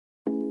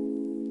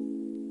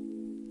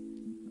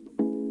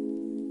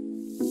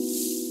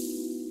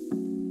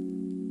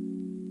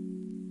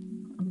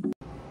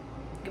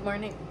Good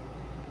morning.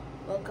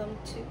 Welcome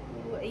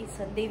to a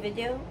Sunday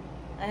video.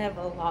 I have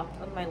a lot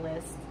on my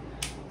list,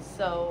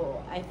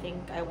 so I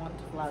think I want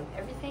to vlog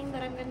everything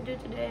that I'm gonna do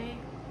today.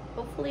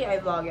 Hopefully I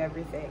vlog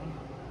everything.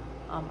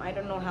 I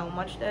don't know how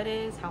much that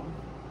is.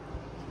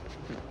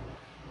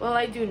 Well,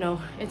 I do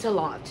know it's a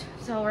lot.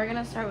 So we're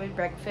gonna start with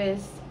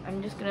breakfast.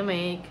 I'm just gonna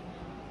make,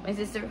 my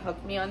sister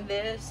hooked me on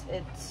this.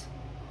 It's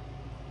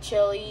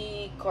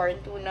chili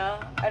corn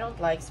tuna. I don't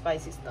like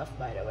spicy stuff,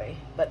 by the way,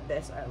 but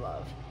this I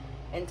love.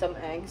 And some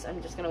eggs.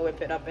 I'm just gonna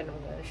whip it up and I'm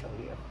gonna show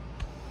you.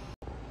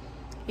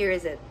 Here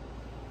is it.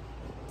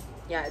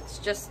 Yeah, it's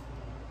just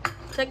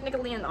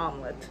technically an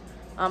omelet.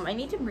 I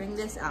need to bring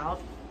this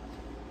out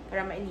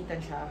para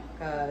mainitan siya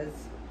because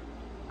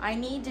I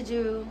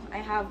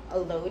have a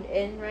load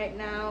in right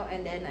now,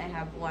 and then I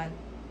have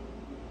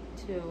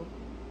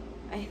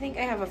I think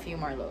I have a few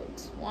more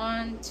loads.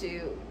 1,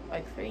 2,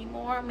 like 3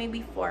 more,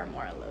 maybe 4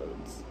 more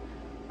loads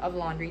of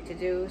laundry to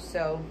do.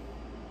 So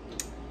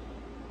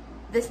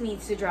this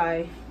needs to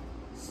dry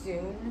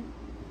soon.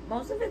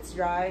 Most of it's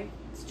dry.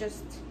 It's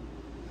just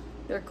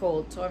they're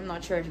cold, so I'm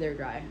not sure if they're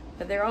dry.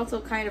 But they're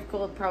also kind of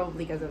cold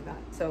probably because of that.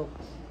 So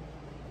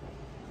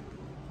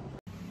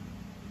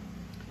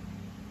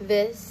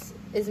this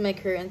is my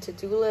current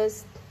to-do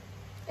list.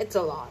 It's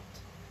a lot.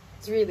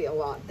 It's really a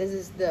lot. This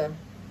is the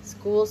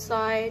school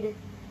side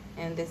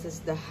and this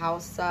is the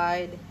house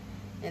side.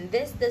 And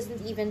this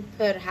doesn't even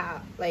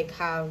have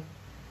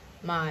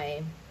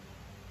my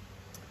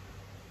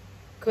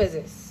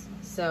quizzes,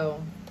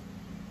 so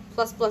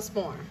plus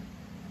more.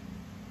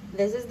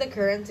 This is the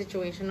current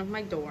situation of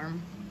my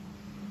dorm.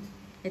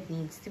 It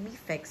needs to be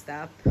fixed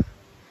up.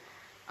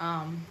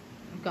 I've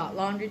got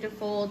laundry to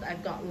fold,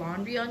 I've got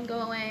laundry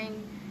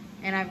ongoing,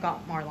 and I've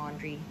got more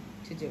laundry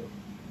to do.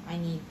 I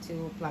need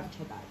to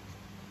plancha that,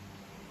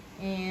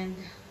 and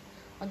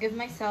I'll give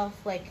myself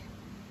like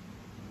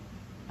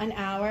an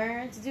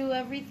hour to do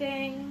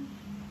everything.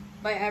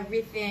 By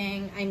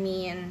everything I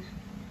mean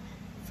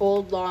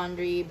fold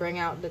laundry, bring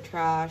out the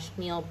trash,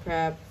 meal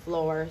prep,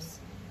 floors,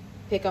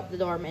 pick up the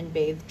dorm and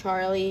bathe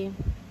Charlie,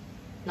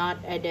 not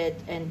edit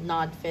and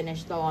not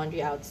finish the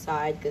laundry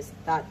outside because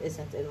that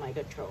isn't in my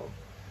control.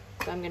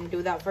 So I'm gonna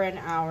do that for an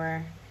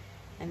hour,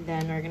 and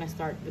then we're gonna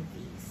start with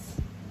these.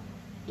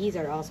 These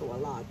are also a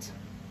lot.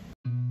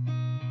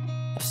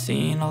 I've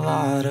seen a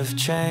lot of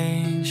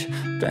change,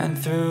 been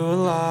through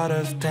a lot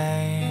of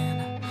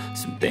pain.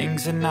 Some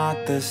things are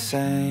not the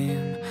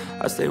same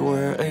as they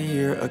were a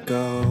year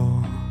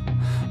ago,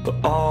 but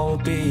all will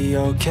be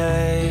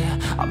okay.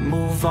 I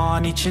move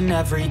on each and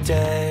every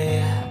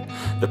day.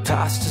 The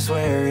past is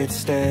where it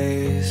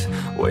stays,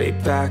 way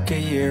back a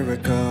year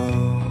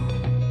ago.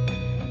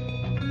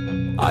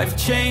 I've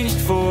changed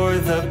for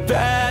the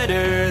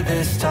better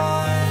this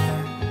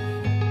time.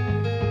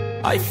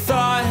 I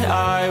thought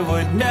I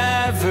would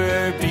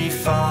never be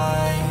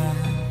fine.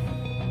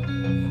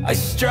 I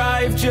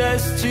strive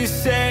just to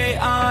say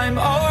I'm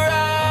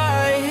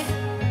alright,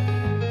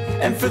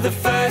 and for the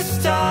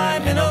first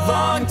time in a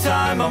long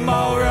time I'm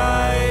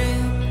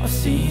alright. I've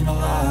seen a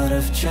lot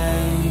of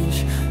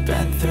change,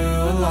 been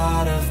through a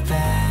lot of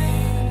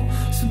pain.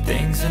 Some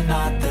things are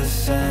not the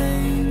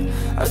same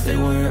as they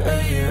were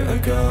a year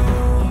ago,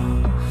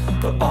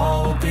 but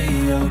all will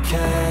be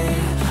okay.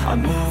 I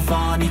move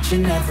on each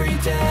and every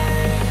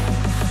day.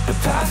 The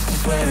past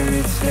is where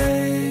it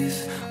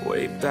stays,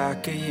 way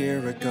back a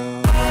year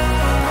ago.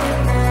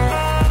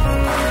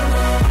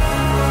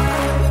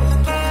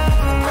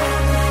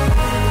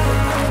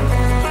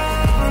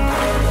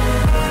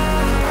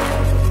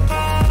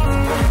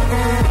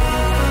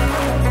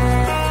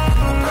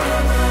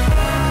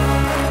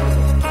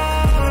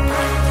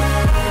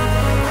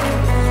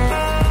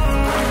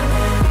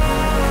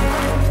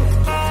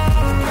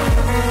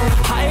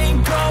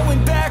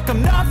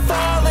 I'm not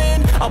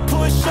falling, I'll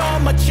push all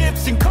my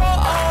chips and call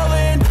all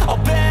in. I'll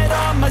bet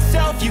on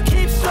myself, you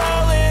keep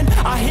stalling.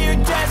 I hear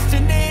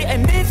destiny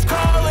and it's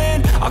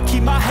calling. I'll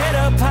keep my head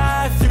up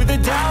high through the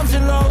downs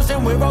and lows,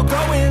 and we're all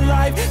going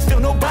life. Still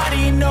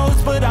nobody knows,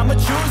 but I'ma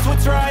choose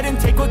what's right and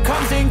take what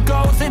comes and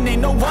goes. And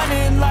ain't no one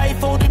in life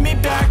holding me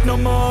back no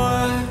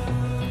more.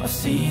 I've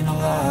seen a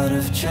lot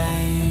of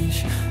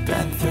change,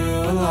 been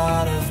through a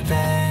lot of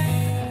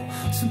pain.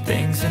 Some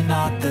things are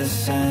not the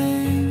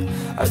same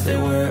as they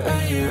were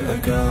a year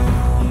ago,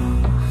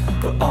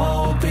 but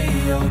all will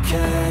be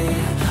okay.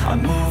 I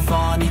move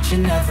on each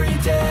and every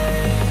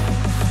day.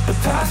 The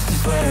past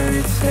is where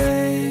it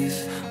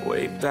stays,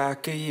 way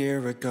back a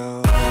year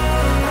ago.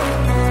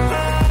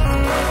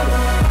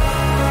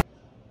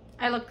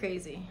 I look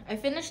crazy. I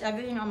finished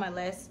everything on my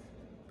list.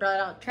 Brought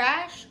out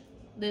trash,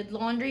 did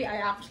laundry. I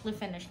actually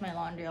finished my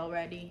laundry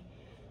already.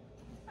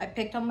 I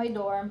picked up my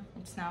dorm.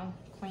 It's now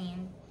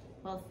clean,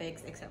 well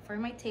fixed, except for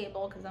my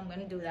table because I'm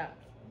gonna do that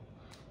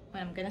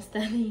when I'm gonna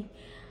study.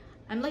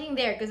 I'm looking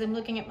there because I'm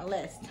looking at my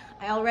list.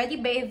 I already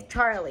bathed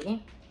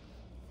Charlie.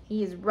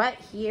 He is right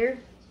here.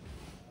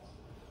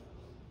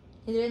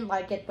 He didn't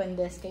like it when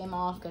this came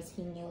off because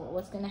he knew what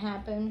was gonna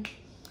happen.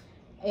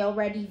 I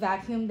already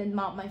vacuumed and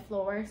mopped my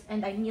floors,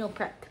 and I meal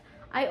prepped.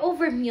 I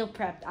over meal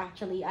prepped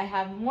actually. I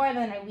have more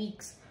than a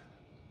week's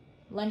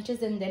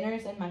lunches and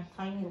dinners in my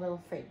tiny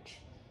little fridge.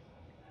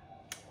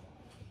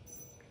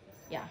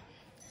 Yeah,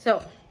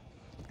 so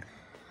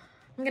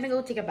I'm gonna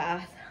go take a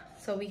bath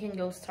so we can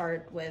go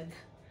start with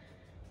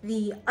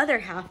the other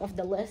half of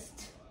the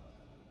list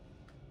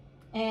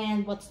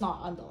and what's not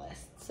on the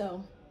list.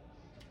 So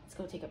let's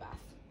go take a bath.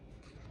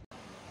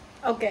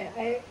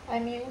 Okay,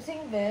 I'm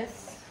using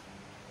this.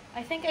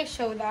 I think I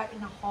showed that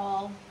in a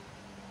haul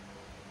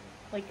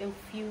like a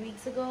few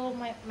weeks ago.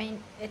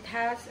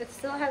 It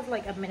still has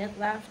like a minute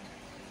left,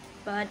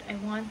 but I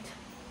want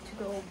to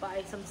go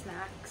buy some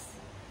snacks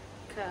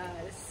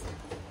because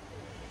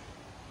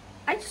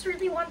I just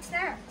really want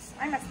snacks.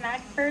 I'm a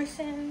snack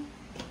person,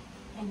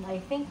 and I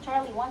think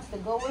Charlie wants to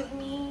go with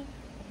me.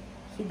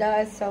 He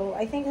does, so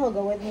I think he'll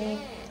go with me.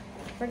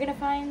 We're gonna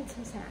find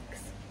some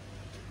snacks.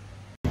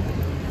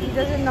 He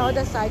doesn't know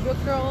the sidewalk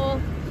roll.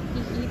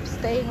 He keeps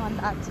staying on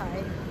that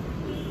side.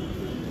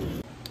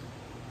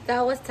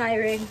 That was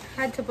tiring.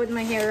 Had to put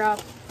my hair up.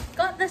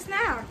 Got the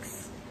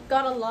snacks.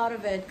 Got a lot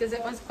of it because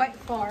it was quite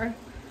far.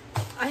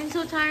 I'm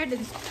so tired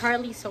and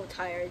Charlie's so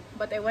tired.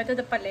 But I went to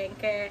the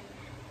palengke,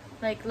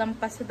 like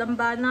Lampas sa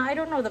Dambana. I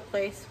don't know the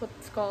place, what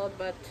it's called,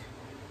 but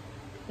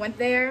went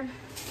there.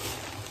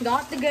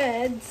 Got the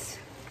goods.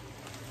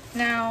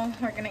 Now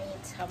we're gonna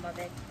eat some of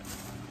it.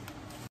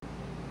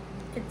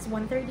 It's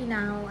 1:30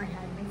 now. I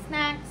had my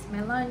snacks,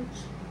 my lunch.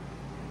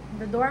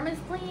 The dorm is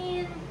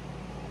clean.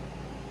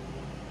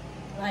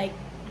 Like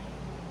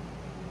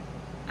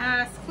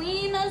as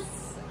clean as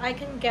I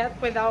can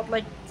get without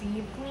like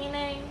deep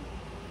cleaning.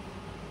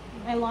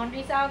 My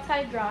laundry's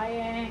outside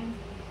drying.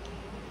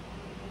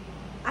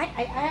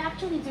 I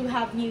actually do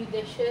have new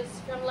dishes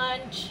from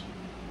lunch,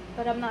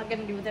 but I'm not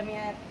gonna do them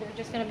yet. They're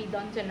just gonna be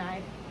done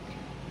tonight.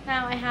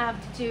 Now I have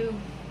to do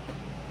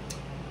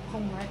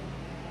homework.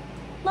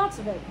 Lots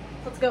of it.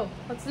 Let's go.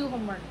 Let's do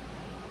homework.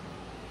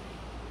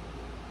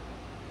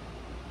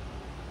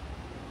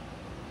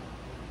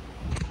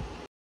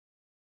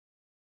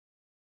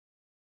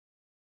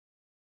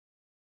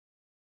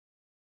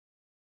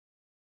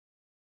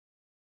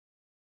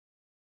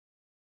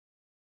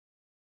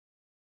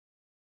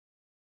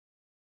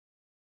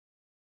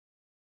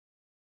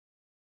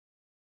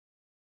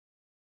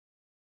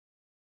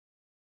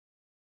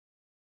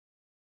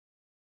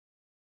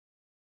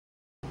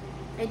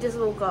 I just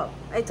woke up.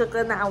 I took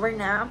an hour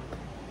nap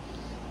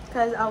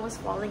because I was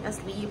falling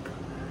asleep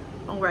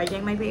on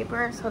writing my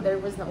paper, so there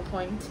was no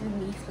point in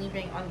me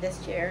sleeping on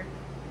this chair.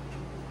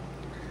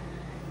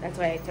 That's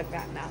why I took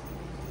that nap.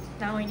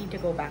 Now I need to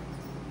go back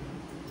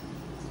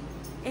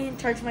and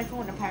charge my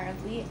phone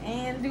apparently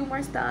and do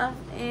more stuff.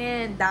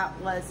 And that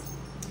was,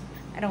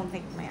 I don't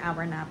think my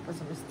hour nap was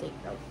a mistake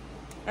though.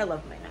 I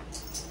love my nap.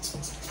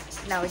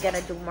 Now we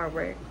gotta do more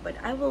work, but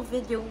I will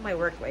video my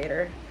work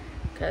later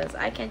because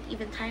I can't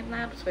even time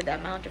lapse with the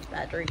amount of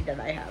battery that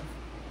I have.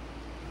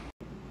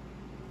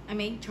 I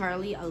made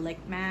Charlie a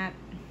lick mat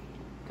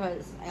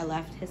because I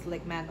left his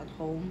lick mat at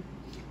home,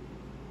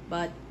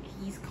 but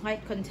he's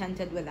quite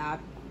contented with that.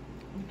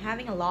 I'm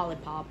having a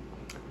lollipop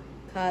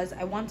because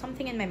I want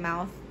something in my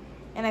mouth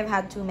and I've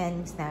had too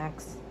many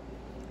snacks.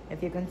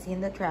 If you can see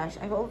in the trash,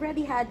 I've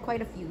already had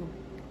quite a few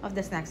of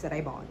the snacks that I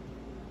bought.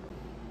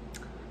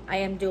 I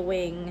am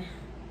doing,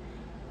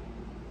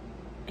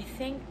 I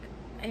think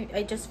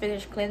I just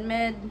finished Clean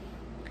Mid,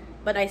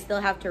 but I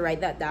still have to write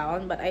that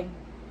down. But I'm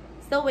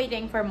still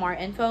waiting for more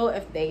info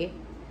if they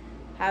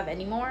have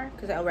any more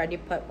because I already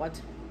put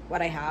what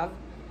I have.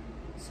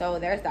 So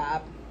there's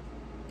that.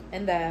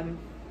 And then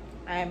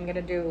I'm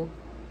gonna do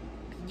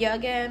pedia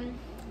again.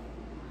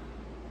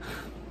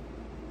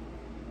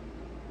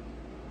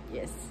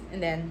 Yes,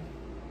 and then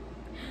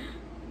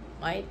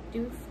might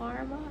do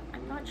pharma.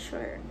 I'm not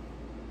sure.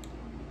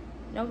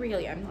 No,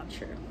 really, I'm not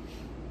sure.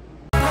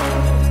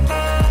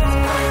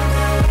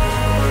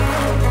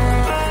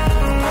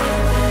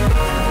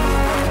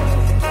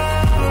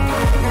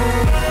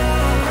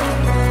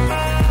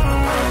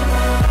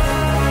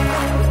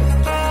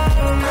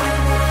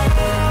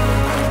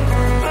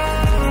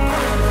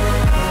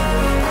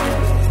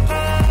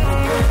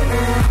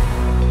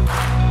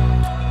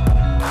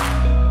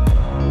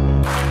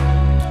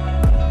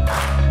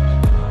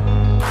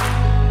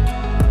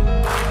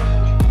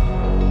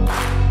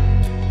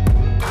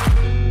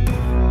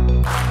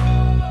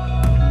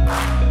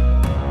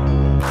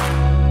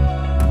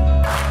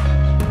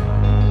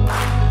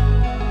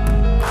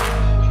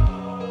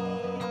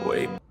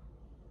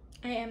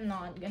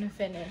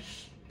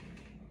 Finish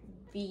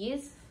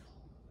these.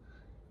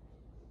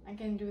 I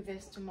can do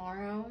this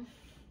tomorrow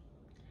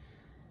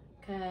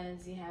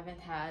because you haven't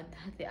had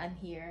the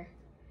here,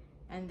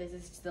 and this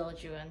is still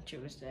due on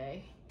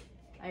Tuesday.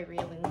 I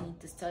really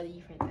need to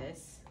study for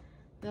this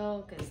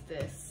though because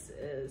this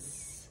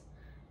is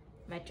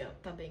medyo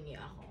tabingi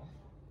ako.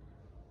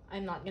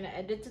 I'm not gonna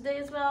edit today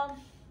as well.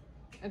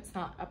 It's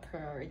not a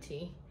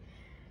priority.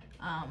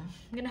 I'm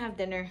gonna have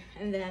dinner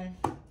and then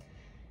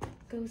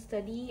go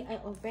study. I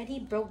already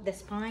broke the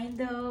spine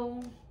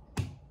though.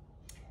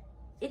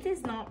 It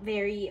is not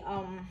very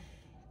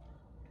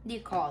do you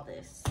call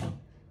this?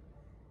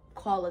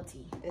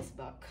 Quality, this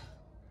book.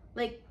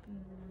 Like,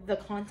 the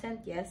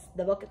content, yes.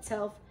 The book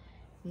itself,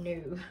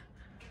 no.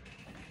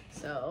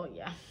 So,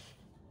 yeah.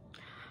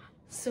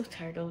 So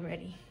tired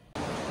already.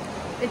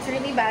 It's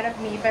really bad of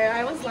me, but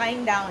I was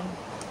lying down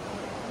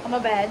on my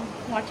bed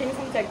watching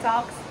some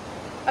TikToks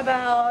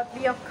about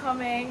the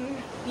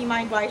upcoming Be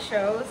Mind Why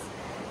shows.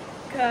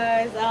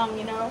 Because,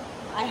 you know,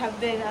 I have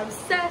been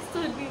obsessed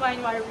with Be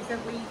Mind Why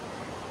recently.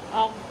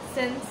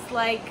 Since,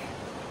 like,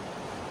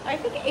 I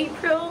think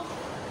April.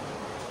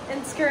 And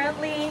it's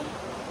currently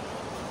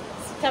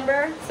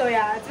September, so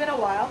yeah, it's been a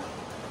while.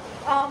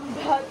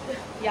 But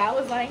yeah, I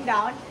was lying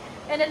down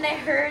and then I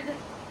heard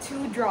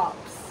 2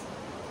 drops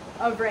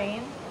of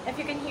rain. If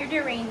you can hear the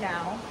rain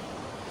now,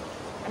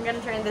 I'm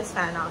gonna turn this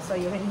fan off so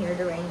you can hear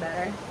the rain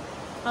better.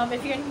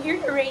 If you can hear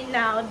the rain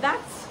now,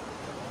 that's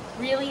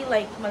really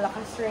like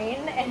malakas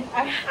rain, and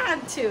I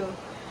had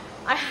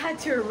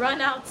to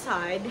run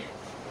outside.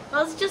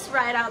 I was just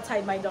right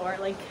outside my door,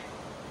 like,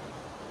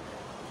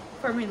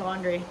 for my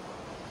laundry.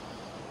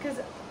 Because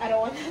I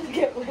don't want it to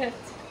get wet.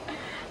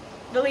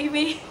 Believe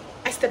me,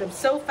 I stood up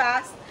so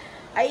fast.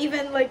 I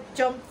even like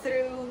jumped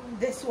through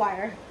this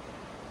wire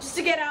just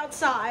to get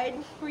outside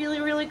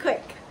really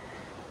quick.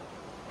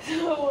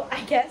 So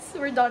I guess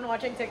we're done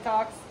watching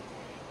TikToks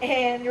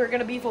and we're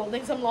gonna be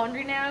folding some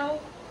laundry now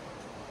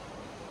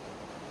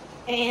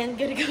and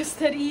gonna go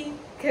study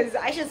because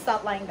I should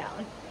stop lying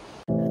down.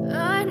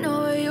 I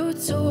know you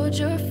told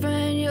your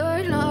friend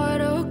you're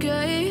not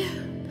okay,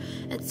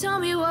 and tell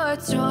me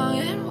what's wrong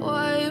and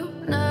why you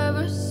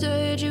never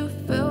said you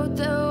felt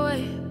that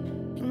way.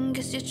 And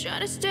guess you're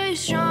trying to stay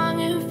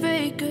strong and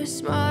fake a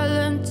smile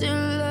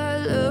until I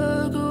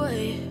look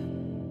away.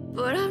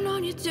 But I've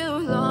known you too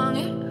long,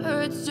 it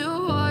hurts to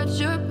watch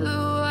your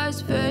blue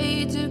eyes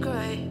fade to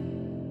gray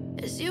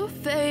as you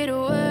fade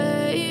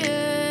away,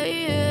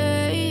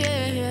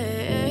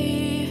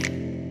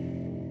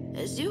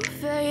 as you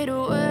fade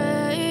away.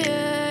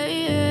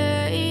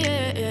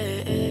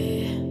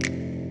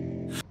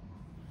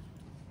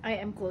 I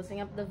am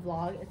closing up the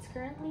vlog. It's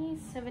currently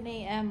 7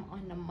 a.m.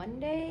 on a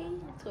Monday,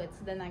 so it's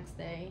the next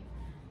day.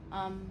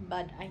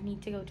 But I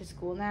need to go to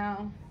school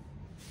now.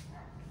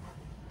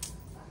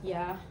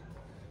 Yeah.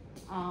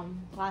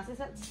 Class is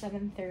at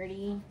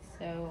 7:30,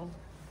 so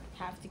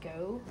have to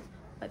go.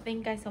 But thank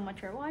you guys so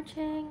much for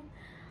watching.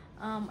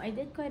 I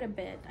did quite a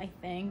bit, I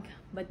think,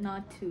 but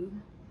not too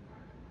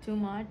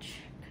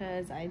much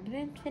because I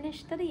didn't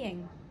finish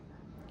studying.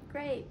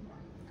 Great.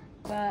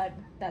 But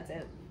that's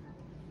it.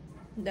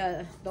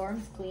 The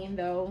dorm's clean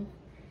though,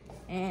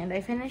 and I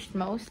finished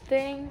most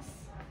things.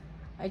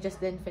 I just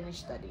didn't finish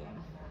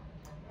studying.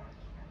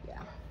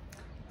 Yeah.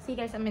 See you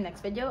guys in my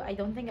next video. I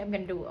don't think I'm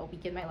gonna do a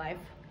week in my life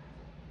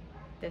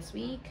this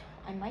week.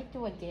 I might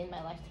do a day in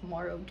my life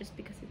tomorrow just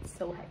because it's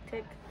so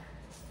hectic.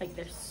 Like,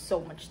 there's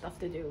so much stuff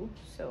to do.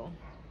 So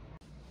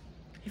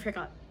I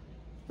forgot.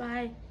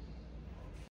 Bye.